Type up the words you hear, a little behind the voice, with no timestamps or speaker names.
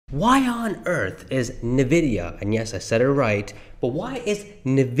Why on earth is Nvidia, and yes, I said it right, but why is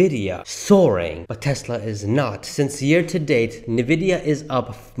Nvidia soaring, but Tesla is not? Since year to date, Nvidia is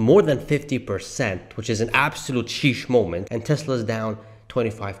up more than 50%, which is an absolute sheesh moment, and Tesla is down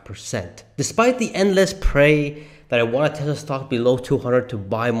 25%. Despite the endless pray that I want a Tesla stock below 200 to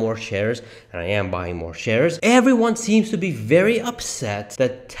buy more shares, and I am buying more shares, everyone seems to be very upset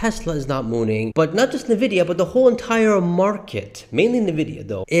that Tesla is not mooning, but not just Nvidia, but the whole entire market, mainly Nvidia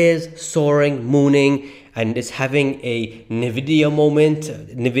though, is soaring, mooning, and is having a Nvidia moment.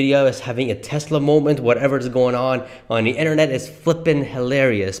 Nvidia is having a Tesla moment. Whatever is going on the internet is flipping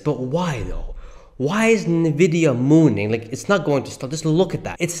hilarious. But why though? Why is Nvidia mooning? Like, it's not going to stop. Just look at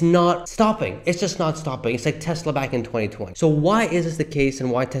that. It's not stopping. It's just not stopping. It's like Tesla back in 2020. So why is this the case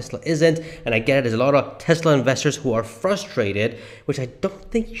and why Tesla isn't? And I get it. There's a lot of Tesla investors who are frustrated, which I don't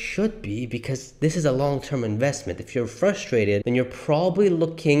think you should be, because this is a long-term investment. If you're frustrated, then you're probably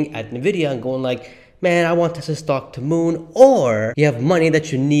looking at Nvidia and going like, man, I want Tesla stock to moon, or you have money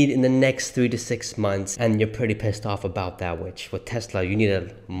that you need in the next 3 to 6 months and you're pretty pissed off about that, which with Tesla, you need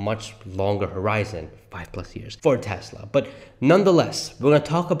a much longer horizon, 5+ years for Tesla. But nonetheless, we're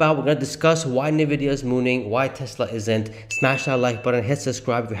going to discuss why Nvidia is mooning, why Tesla isn't. Smash that like button, hit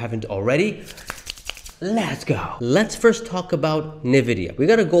subscribe if you haven't already. Let's go. Let's first talk about Nvidia. We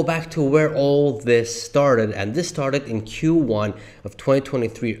got to go back to where all this started, and this started in Q1 of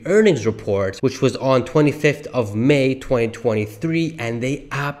 2023 earnings report, which was on 25th of May 2023, and they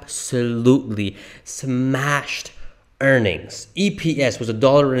absolutely smashed earnings. EPS was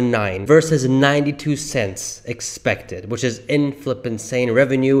 $1.09 versus 92 cents expected, which is insane.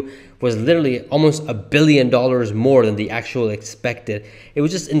 Revenue was literally almost $1 billion more than the actual expected. It was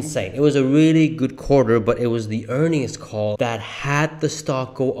just insane. It was a really good quarter, but it was the earnings call that had the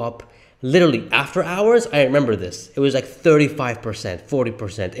stock go up literally after hours. I remember this. It was like 35%,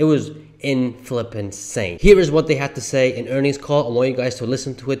 40%. It was insane. Here is what they had to say in earnings call. I want you guys to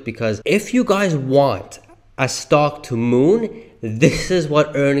listen to it, because if you guys want a stock to moon, this is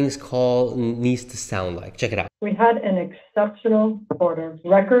what earnings call needs to sound like. Check it out. We had an exceptional quarter.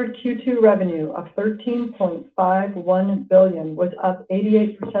 Record Q2 revenue of $13.51 billion was up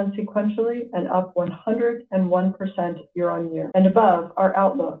 88% sequentially and up 101% year on year, and above our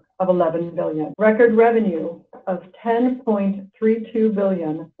outlook of $11 billion. Record revenue of $10.32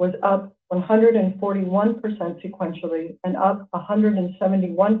 billion was up 141% sequentially and up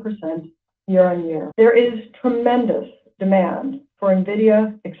 171% year on year. There is tremendous demand for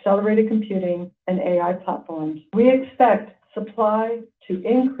Nvidia accelerated computing and AI platforms. We expect supply to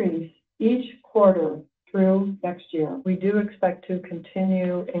increase each quarter through next year. We do expect to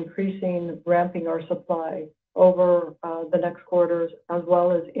continue ramping our supply over the next quarters as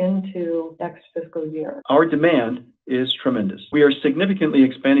well as into next fiscal year. Our demand is tremendous. We are significantly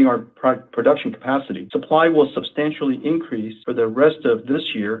expanding our production capacity. Supply will substantially increase for the rest of this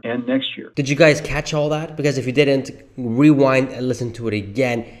year and next year. Did you guys catch all that? Because if you didn't, rewind and listen to it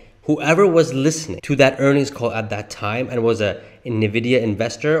again. Whoever was listening to that earnings call at that time and was a Nvidia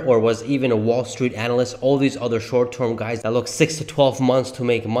investor, or was even a Wall Street analyst, all these other short-term guys that look 6 to 12 months to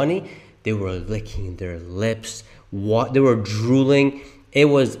make money, they were licking their lips. They were drooling. It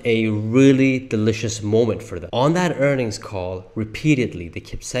was a really delicious moment for them. On that earnings call, repeatedly, they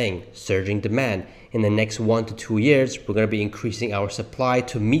kept saying, surging demand. In the next 1 to 2 years, we're going to be increasing our supply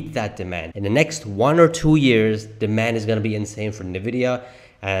to meet that demand. In the next 1 or 2 years, demand is going to be insane for Nvidia,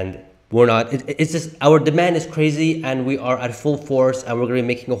 and we're not, it's just, our demand is crazy and we are at full force and we're going to be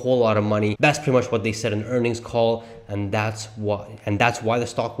making a whole lot of money. That's pretty much what they said in the earnings call, and that's why the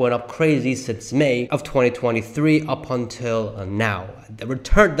stock went up crazy since May of 2023 up until now.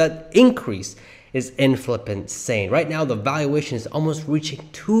 That increase is insane. Right now, the valuation is almost reaching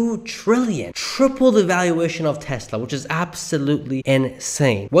 $2 trillion, triple the valuation of Tesla, which is absolutely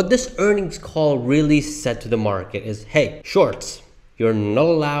insane. What this earnings call really said to the market is, hey, shorts, you're not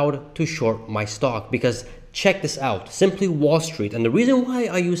allowed to short my stock, because check this out. Simply Wall Street, and the reason why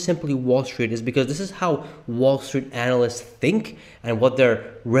I use Simply Wall Street is because this is how Wall Street analysts think and what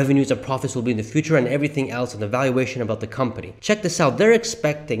their revenues and profits will be in the future and everything else and the valuation about the company. Check this out. They're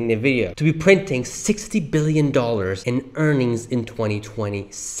expecting Nvidia to be printing $60 billion in earnings in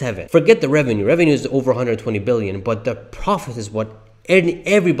 2027. Forget the revenue. Revenue is over $120 billion, but the profit is what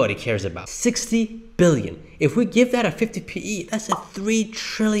everybody cares about. 60 billion. If we give that a 50 PE, that's a 3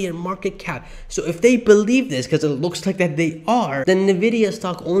 trillion market cap. So if they believe this, because it looks like that they are, then Nvidia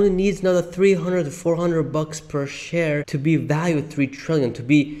stock only needs another 300 to 400 bucks per share to be valued 3 trillion, to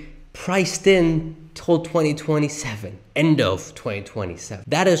be priced in till 2027, end of 2027.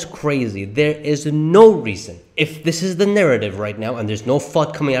 That is crazy. There is no reason, if this is the narrative right now and there's no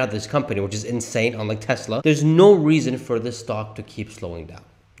FUD coming out of this company, which is insane, unlike Tesla, there's no reason for this stock to keep slowing down.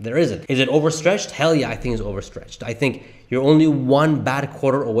 There isn't. Is it overstretched? Hell yeah, I think it's overstretched. I think you're only one bad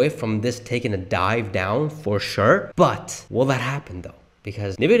quarter away from this taking a dive down for sure. But will that happen though?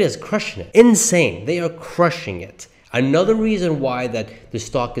 Because Nvidia is crushing it. Insane. They are crushing it. Another reason why that the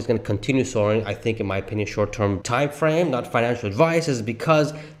stock is going to continue soaring, I think in my opinion, short-term time frame, not financial advice, is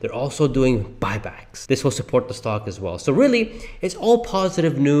because they're also doing buybacks. This will support the stock as well. So really, it's all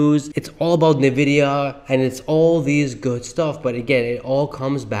positive news. It's all about Nvidia and it's all these good stuff. But again, it all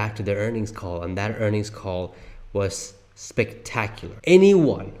comes back to their earnings call, and that earnings call was spectacular.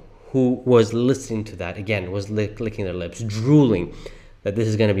 Anyone who was listening to that, again, was licking their lips, drooling that this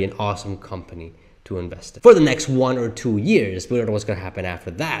is going to be an awesome company to invest in for the next 1 or 2 years. We don't know what's going to happen after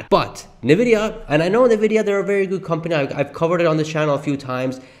that. But Nvidia, and I know Nvidia, they're a very good company. I've covered it on the channel a few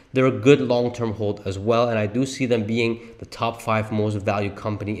times. They're a good long-term hold as well, and I do see them being the top 5 most valued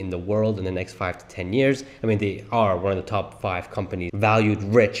company in the world in the next 5 to 10 years. I mean, they are one of the top 5 companies valued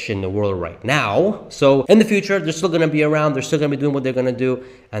rich in the world right now. So in the future, they're still going to be around. They're still going to be doing what they're going to do,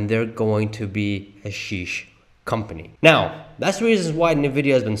 and they're going to be a sheesh company. Now, that's the reasons why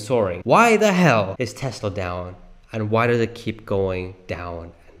Nvidia has been soaring. Why the hell is Tesla down? And why does it keep going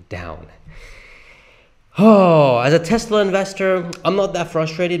down and down? Oh, as a Tesla investor, I'm not that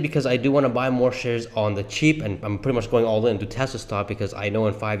frustrated because I do want to buy more shares on the cheap, and I'm pretty much going all into Tesla stock because I know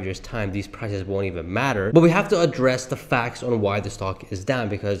in 5 years time these prices won't even matter. But we have to address the facts on why the stock is down,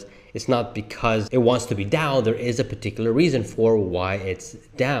 because it's not because it wants to be down. There is a particular reason for why it's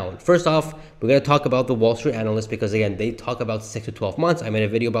down. First off, we're going to talk about the Wall Street analysts because again, they talk about 6 to 12 months. I made a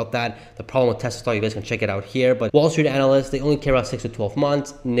video about that. The problem with Tesla stock, you guys can check it out here. But Wall Street analysts, they only care about 6 to 12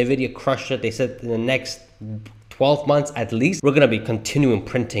 months. Nvidia crushed it. They said in the next 12 months at least, we're going to be continuing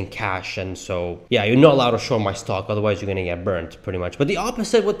printing cash. And so, yeah, you're not allowed to show my stock. Otherwise, you're going to get burnt pretty much. But the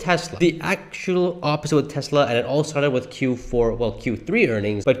opposite with Tesla, the actual opposite with Tesla, and it all started with Q4, well, Q3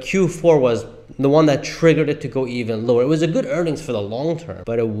 earnings, but Q4 was the one that triggered it to go even lower. It was a good earnings for the long term,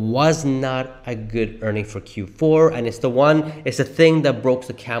 but it was not a good earning for Q4. And it's the thing that broke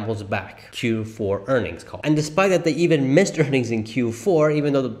the camel's back, Q4 earnings call. And despite that, they even missed earnings in Q4,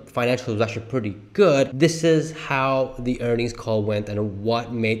 even though the financial was actually pretty good. This is how the earnings call went and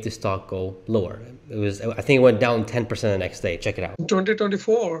what made the stock go lower. It was, I think it went down 10% the next day. Check it out. In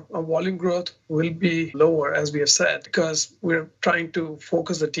 2024, our volume growth will be lower, as we have said, because we're trying to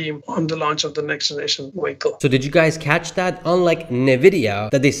focus the team on the launch of the next generation vehicle. So did you guys catch that? Unlike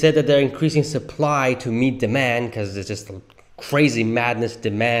Nvidia, that they said that they're increasing supply to meet demand because there's just crazy madness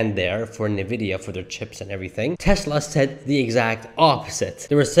demand there for Nvidia for their chips and everything. Tesla said the exact opposite.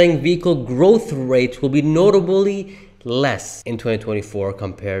 They were saying vehicle growth rates will be notably less in 2024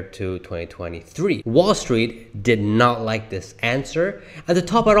 compared to 2023. Wall Street did not like this answer. And to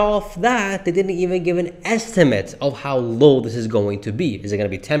top it off that, they didn't even give an estimate of how low this is going to be. Is it going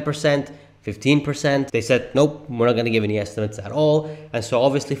to be 10%? 15%? They said, nope, we're not going to give any estimates at all. And so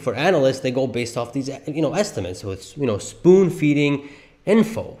obviously for analysts, they go based off these, estimates. So it's, spoon feeding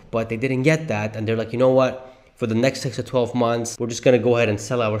info, but they didn't get that. And they're like, you know what? For the next 6 to 12 months, we're just going to go ahead and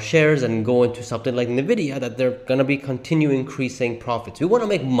sell our shares and go into something like Nvidia that they're going to be continuing increasing profits. We want to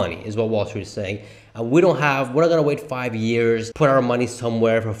make money is what Wall Street is saying. And we're not going to wait 5 years, put our money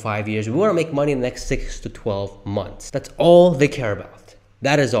somewhere for 5 years. We want to make money in the next 6 to 12 months. That's all they care about.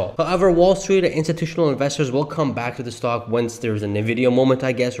 That is all. However, Wall Street and institutional investors will come back to the stock once there's a Nvidia moment,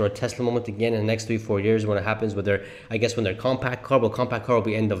 I guess, or a Tesla moment again in the next 3-4 years when it happens with their, I guess, when their compact car will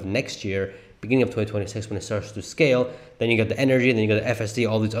be end of next year, beginning of 2026 when it starts to scale. Then you got the energy, and then you got the FSD,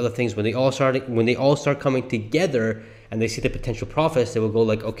 all these other things. When they all start coming together and they see the potential profits, they will go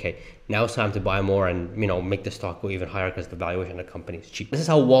like, okay, now it's time to buy more and make the stock go even higher because the valuation of the company is cheap. This is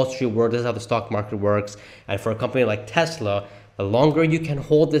how Wall Street works. This is how the stock market works. And for a company like Tesla, the longer you can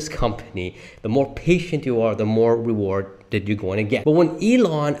hold this company, the more patient you are, the more reward that you're going to get. But when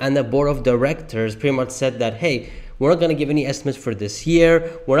Elon and the board of directors pretty much said that, hey, we're not going to give any estimates for this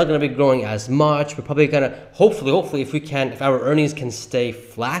year, we're not going to be growing as much, we're probably going to, hopefully, if our earnings can stay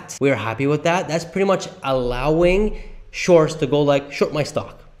flat, we're happy with that. That's pretty much allowing shorts to go like, short my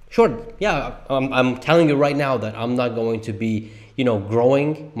stock. Short, yeah, I'm telling you right now that I'm not going to be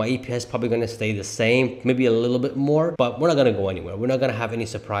growing. My EPS probably going to stay the same, maybe a little bit more, but we're not going to go anywhere. We're not going to have any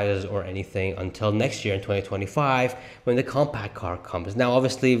surprises or anything until next year in 2025 when the compact car comes. Now,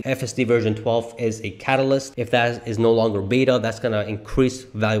 obviously, FSD version 12 is a catalyst. If that is no longer beta, that's going to increase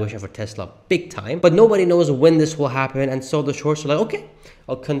valuation for Tesla big time, but nobody knows when this will happen. And so the shorts are like,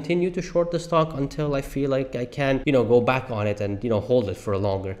 I'll continue to short the stock until I feel like I can, go back on it and, hold it for a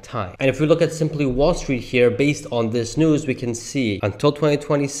longer time. And if we look at simply Wall Street here, based on this news, we can see until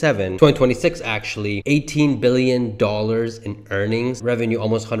 2026 actually, $18 billion in earnings, revenue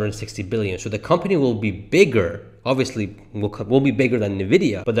almost 160 billion. So the company will be bigger. Obviously, will be bigger than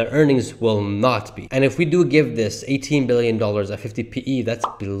Nvidia, but their earnings will not be. And if we do give this $18 billion at 50 PE, that's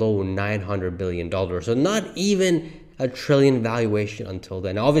below $900 billion. So not even a trillion valuation until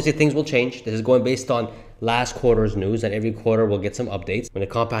then. Now, obviously, things will change. This is going based on last quarter's news, and every quarter we'll get some updates. When the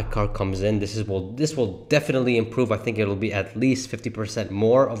compact car comes in, this will definitely improve. I think it'll be at least 50%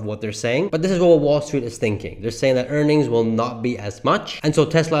 more of what they're saying. But this is what Wall Street is thinking. They're saying that earnings will not be as much. And so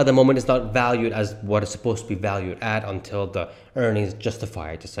Tesla at the moment is not valued as what it's supposed to be valued at until the earnings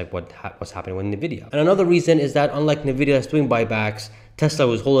justify it, just like what's happening with Nvidia. And another reason is that unlike Nvidia is doing buybacks, Tesla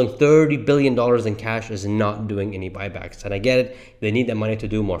was holding $30 billion in cash, is not doing any buybacks. And I get it. They need that money to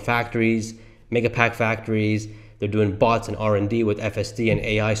do more factories, megapack factories. They're doing bots and R&D with FSD and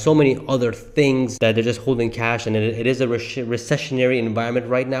AI, so many other things that they're just holding cash. And it is a recessionary environment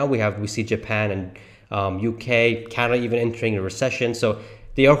right now. We see Japan and UK, Canada even entering a recession. So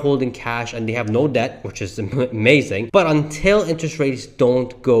they are holding cash and they have no debt, which is amazing. But until interest rates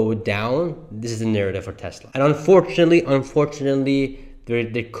don't go down, this is the narrative for Tesla. And unfortunately,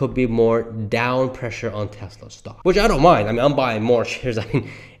 there could be more down pressure on Tesla stock, which I don't mind. I mean, I'm buying more shares. I mean,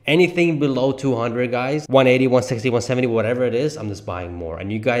 anything below 200, guys, 180, 160, 170, whatever it is, I'm just buying more. And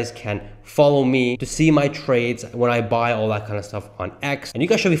you guys can follow me to see my trades when I buy all that kind of stuff on X. And you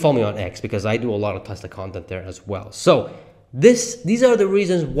guys should be following me on X because I do a lot of Tesla content there as well. So these are the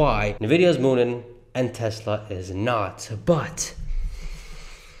reasons why Nvidia is mooning and Tesla is not. But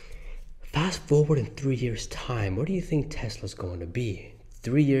fast forward in 3 years' time, where do you think Tesla's going to be?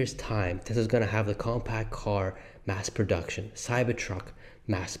 3 years' time, Tesla's going to have the compact car mass production, Cybertruck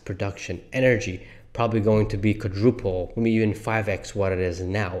mass production, energy probably going to be quadruple, maybe even 5x what it is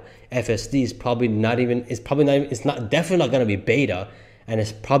now. FSD is probably definitely not going to be beta, and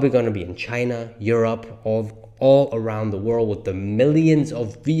it's probably going to be in China, Europe, all around the world with the millions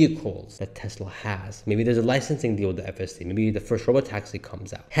of vehicles that Tesla has. Maybe there's a licensing deal with the FSD. Maybe the first robotaxi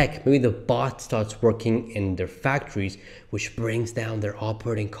comes out. Heck, maybe the bot starts working in their factories, which brings down their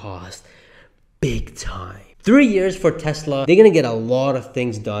operating costs big time. 3 years for Tesla, they're gonna get a lot of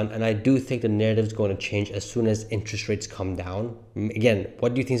things done, and I do think the narrative is going to change as soon as interest rates come down. Again,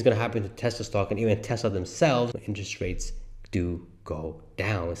 what do you think is gonna happen to Tesla stock and even Tesla themselves when interest rates do go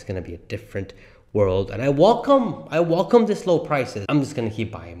down? It's gonna be a different world, and I welcome this low prices. I'm just gonna keep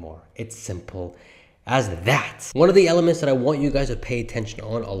buying more. It's simple as that. One of the elements that I want you guys to pay attention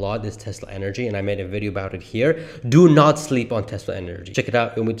on a lot is Tesla Energy, and I made a video about it here. Do not sleep on Tesla Energy. Check it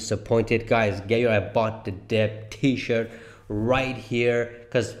out. You'll be disappointed. Guys, get your I bought the dip t-shirt right here,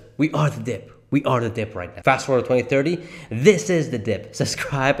 because we are the dip. We are the dip right now. Fast forward to 2030. This is the dip.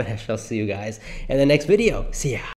 Subscribe, and I shall see you guys in the next video. See ya.